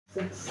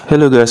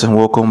Hello guys, and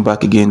welcome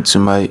back again to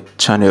my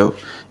channel.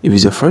 If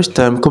it's your first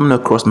time coming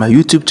across my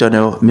YouTube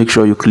channel, make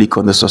sure you click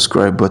on the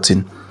subscribe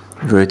button.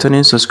 If you're a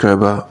returning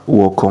subscriber,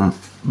 welcome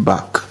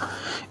back.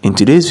 In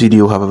today's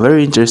video, I have a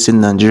very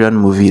interesting Nigerian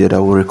movie that I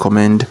will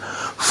recommend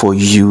for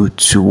you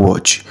to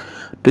watch.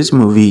 This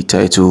movie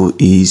title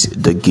is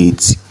The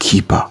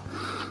Gatekeeper.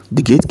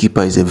 The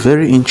Gatekeeper is a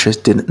very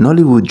interesting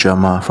Nollywood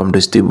drama from the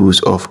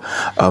stables of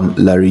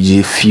Larry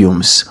J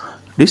Films.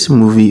 This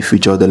movie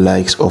features the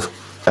likes of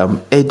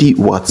Eddie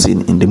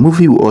Watson. In the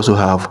movie, we also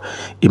have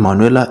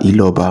Emmanuella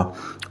Illoba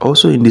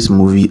also in this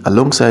movie,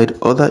 alongside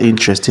other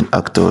interesting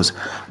actors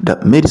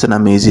that made it an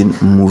amazing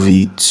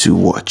movie to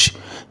watch.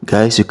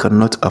 Guys, you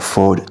cannot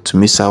afford to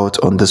miss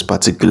out on this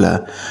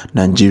particular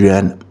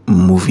Nigerian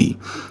movie.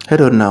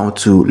 Head on now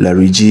to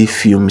Larry J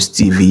Films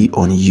TV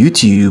on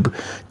YouTube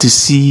to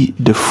see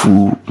the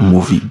full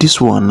movie. This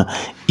one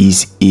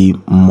is a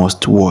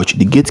must watch.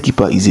 The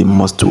Gatekeeper is a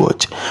must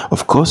watch.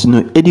 Of course, you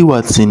know, Eddie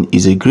Watson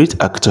is a great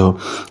actor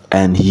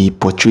and he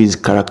portrays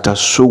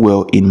characters so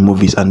well in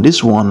movies, and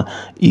this one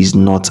is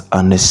not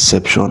an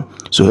exception.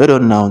 So head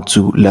on now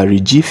to Larry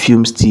J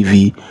Films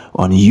TV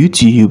on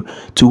YouTube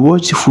to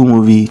watch the full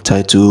movie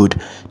titled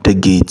The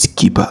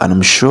Gatekeeper, and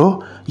I'm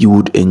sure you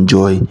would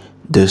enjoy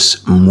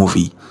this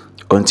movie.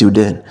 Until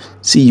then,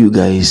 see you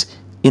guys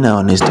in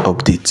our next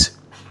update.